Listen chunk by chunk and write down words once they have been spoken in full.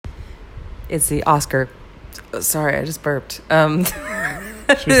It's the Oscar. Sorry, I just burped.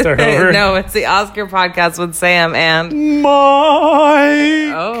 Should we start over? No, it's the Oscar podcast with Sam and...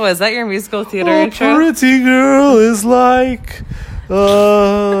 My... Oh, is that your musical theater intro? Pretty girl is like...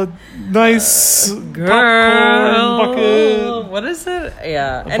 nice girl. popcorn bucket. What is it?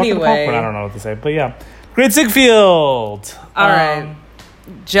 Yeah, Anyway. anyway. I don't know what to say, but yeah. Great Zeigfeld. All right.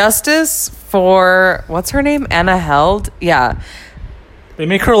 Justice for... What's her name? Anna Held? Yeah. They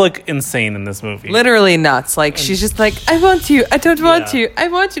make her look insane in this movie. Literally nuts. Like, she's just like, I want you. I don't want you. I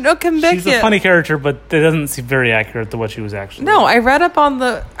want you. No, come back She's here. a funny character, but it doesn't seem very accurate to what she was actually. No, I read up on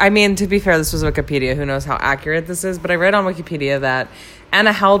the... I mean, to be fair, this was Wikipedia. Who knows how accurate this is? But I read on Wikipedia that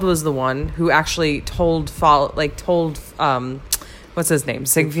Anna Held was the one who actually told what's his name?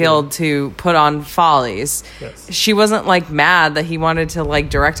 Ziegfeld to put on Follies. Yes. She wasn't, like, mad that he wanted to, like,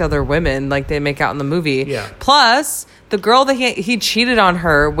 direct other women like they make out in the movie. Yeah. Plus, the girl that he cheated on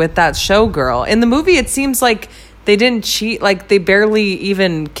her with that showgirl. In the movie, it seems like they didn't cheat, like they barely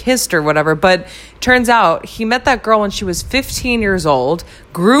even kissed or whatever. But turns out he met that girl when she was 15 years old,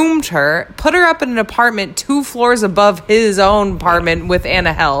 groomed her, put her up in an apartment 2 floors above his own apartment with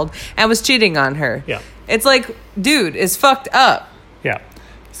Anna Held, and was cheating on her. Yeah. It's like, dude, it's fucked up. Yeah.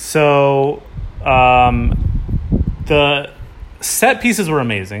 So, the set pieces were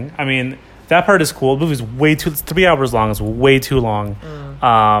amazing. I mean, that part is cool. The movie's it's 3 hours long. It's way too long.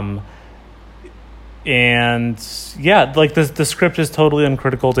 And yeah, like the script is totally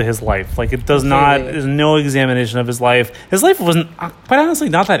uncritical to his life. Like it does not, there's no examination of his life. His life wasn't, quite honestly,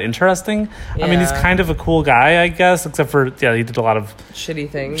 not that interesting. Yeah. I mean, he's kind of a cool guy, I guess, except for, yeah, he did a lot of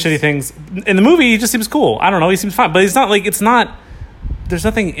shitty things. In the movie, he just seems cool. I don't know, he seems fine, but he's not like, there's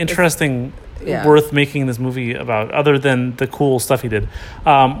nothing interesting worth making this movie about other than the cool stuff he did.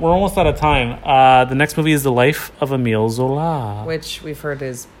 We're almost out of time. The next movie is The Life of Emile Zola, which we've heard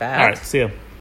is bad. All right, see ya.